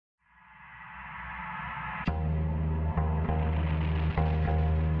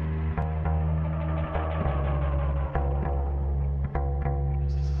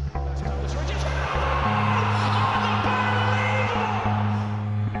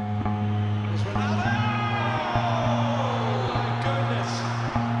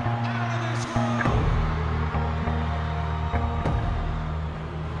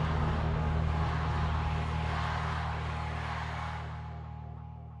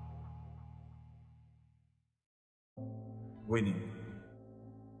winning.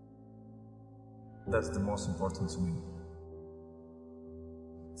 That's the most important to me.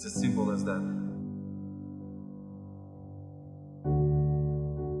 It's as simple as that.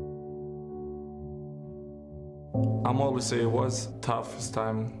 I'm always say it was the toughest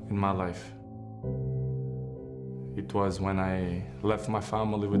time in my life. It was when I left my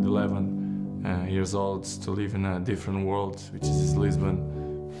family with 11 years old to live in a different world, which is Lisbon,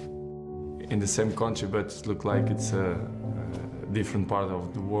 in the same country, but it looked like it's a different part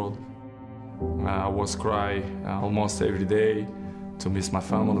of the world. I was cry almost every day to miss my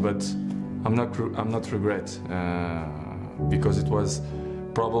family, but I'm not regret because it was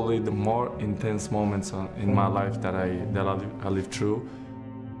probably the more intense moments in my life that I lived through.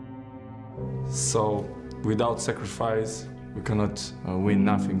 So without sacrifice, we cannot win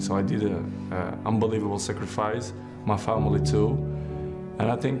nothing. So I did an unbelievable sacrifice, my family too, and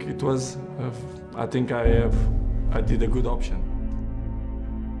I think it was. I think I did a good option.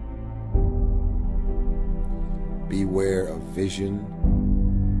 Beware of vision,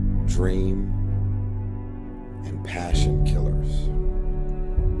 dream, and passion killers.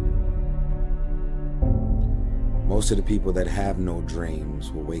 Most of the people that have no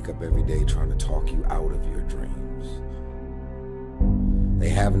dreams will wake up every day trying to talk you out of your dreams. They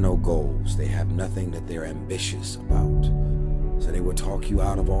have no goals. They have nothing that they're ambitious about. So they will talk you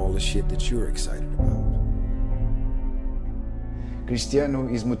out of all the shit that you're excited about. Cristiano,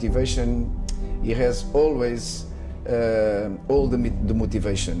 his motivation, he has always all the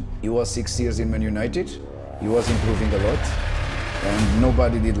motivation. He was 6 years in Man United. He was improving a lot, and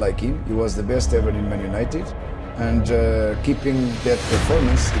nobody did like him. He was the best ever in Man United. And keeping that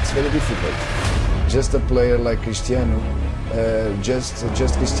performance, it's very difficult. Just a player like Cristiano, just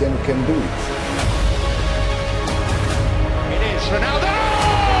Cristiano can do it. It is Ronaldo!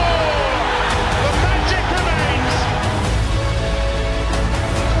 The magic remains!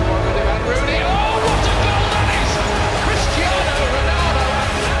 Rooney, oh, what a goal that is! Cristiano Ronaldo,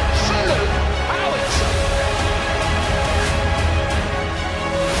 absolute howitzer!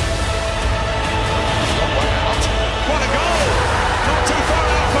 What a goal! Not too far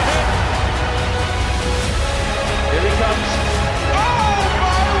out for him. Here he comes. Oh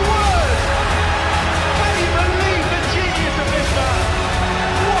my word! Can you believe the genius of this man?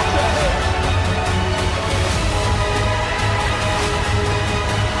 What a hit!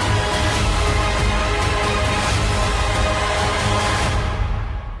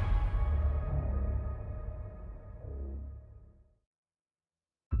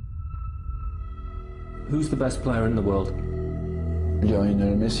 Who's the best player in the world?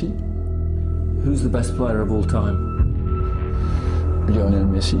 Lionel Messi. Who's the best player of all time? Lionel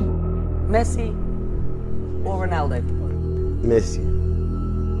Messi. Messi or Ronaldo? Messi.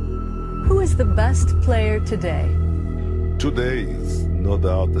 Who is the best player today? Today is no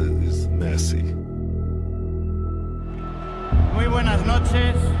doubt is Messi. Muy buenas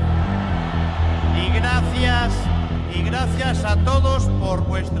noches y gracias a todos por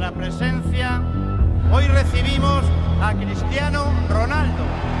vuestra presencia. Hoy recibimos a Cristiano Ronaldo.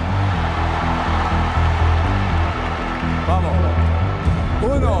 Vamos.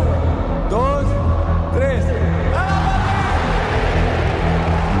 1, 2, 3.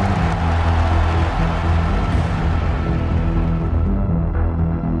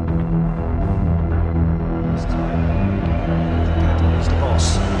 Here's the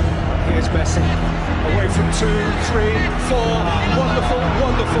boss. Here's Messi. Away from 2, 3, 4. Wonderful,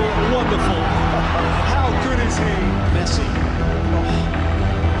 wonderful, wonderful. How good is he? Messi.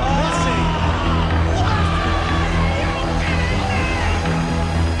 Messi.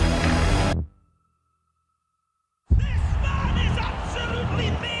 This man is absolutely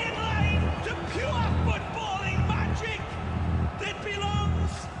mainline to pure footballing magic that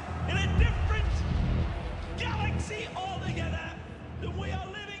belongs in a different galaxy altogether than we are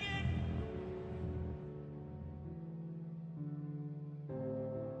living in.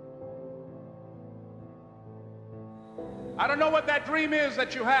 I don't know what that dream is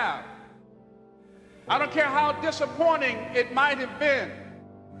that you have. I don't care how disappointing it might have been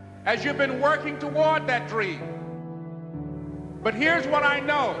as you've been working toward that dream. But here's what I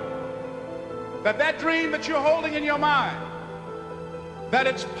know, that dream that you're holding in your mind, that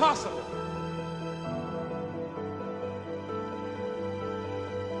it's possible.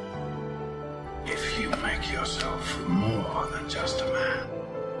 If you make yourself more than just a man,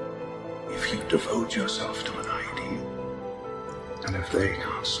 if you devote yourself to an ideal, and if they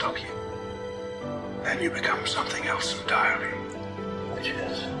can't stop you, then you become something else entirely. Which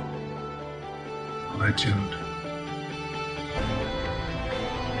is? Legend.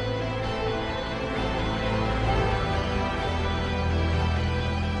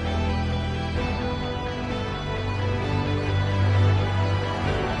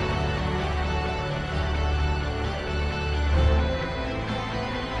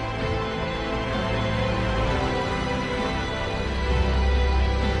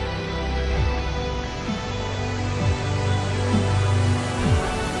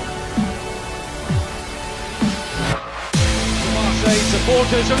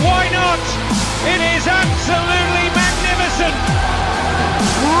 supporters, and why not? It is absolutely magnificent!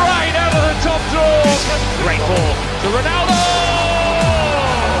 Right out of the top drawer! Great ball to Ronaldo!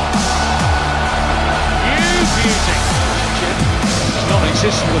 You beauty! It's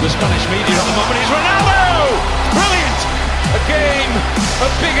non-existent with the Spanish media at the moment. It's Ronaldo! Brilliant! A game of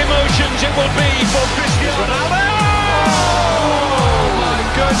big emotions it will be for Cristiano Ronaldo! Oh my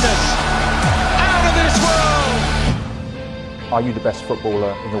goodness! Out of this world! Are you the best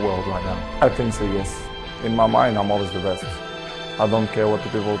footballer in the world right now? I think so, yes. In my mind, I'm always the best. I don't care what the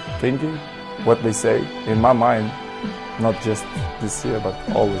people are thinking, what they say. In my mind, not just this year, but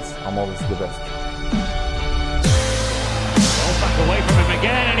always, I'm always the best. Ball back away from him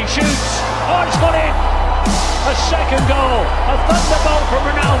again, and he shoots. Oh, it's gone in! A second goal, a thunderbolt from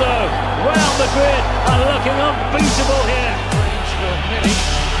Ronaldo. Round the grid, and looking unbeatable here. Range for many,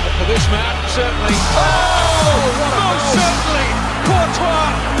 but for this man, certainly. Oh, most certainly!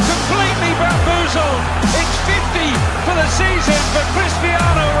 Courtois completely bamboozled. It's 50 for the season for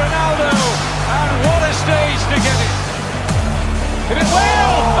Cristiano Ronaldo, and what a stage to get it. If it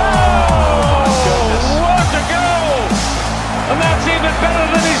will! Oh, what a goal! And that's even better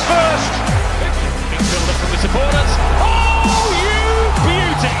than his first. Big build-up from the supporters. Oh, you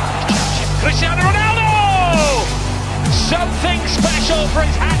beauty! Cristiano Ronaldo! Something special for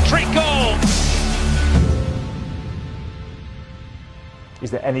his hat-trick goal. Is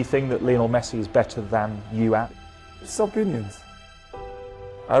there anything that Lionel Messi is better than you at? It's opinions.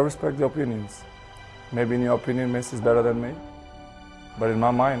 I respect the opinions. Maybe in your opinion, Messi is better than me. But in my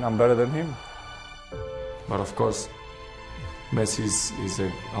mind, I'm better than him. But of course, Messi is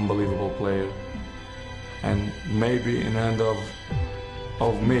an unbelievable player. And maybe in the end of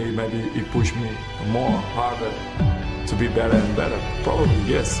me, maybe he pushed me more, harder to be better and better. Probably,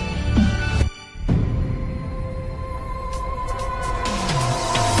 yes.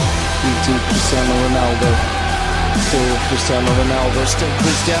 Cristiano Ronaldo, still Cristiano Ronaldo, still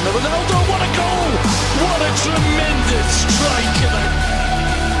Cristiano Ronaldo, what a goal! What a tremendous strike!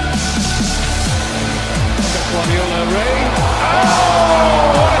 Guardiola Ray.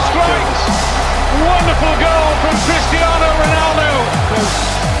 Oh, what a strike! Wonderful goal from Cristiano Ronaldo!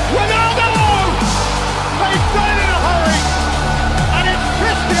 Ronaldo! They've done it in a hurry! And it's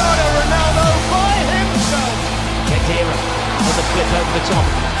Cristiano Ronaldo by himself! Kedira on the flip over the top.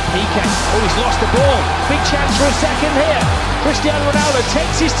 Piqué, oh, he's lost the ball. Big chance for a second here. Cristiano Ronaldo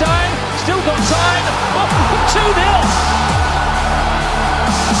takes his time, still got time. Oh, 2-0.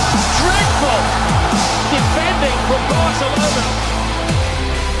 Dreadful defending from Barcelona.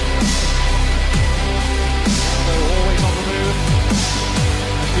 Always on the move.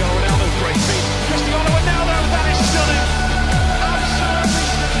 Cristiano Ronaldo, great feat. Cristiano Ronaldo, that is stunning. Absolutely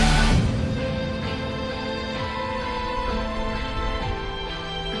stunning.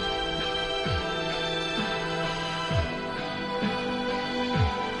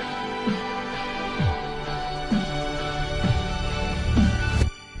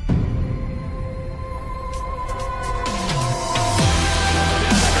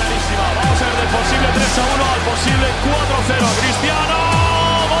 Posible 3-1 al posible 4-0. Cristiano,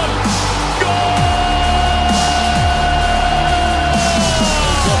 gol. Goal!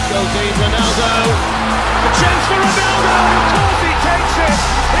 Go deep, Ronaldo. A chance for Ronaldo. Of course he takes it.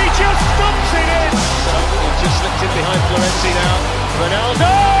 He just stumps it in. So he just slipped in behind Florenzi now. Ronaldo.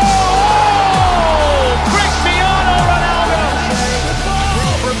 Oh! Cristiano Ronaldo.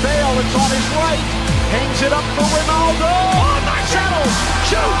 From Bale, it's on his right. Hangs it up for Ronaldo. Oh, nice channel.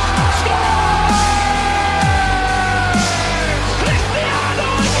 Shoots. Scores.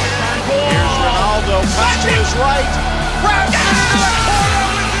 Here's Ronaldo, pass to his right. Ronaldo!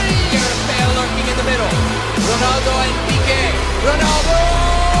 Gareth Bale lurking in the middle. Ronaldo and Piqué. Ronaldo!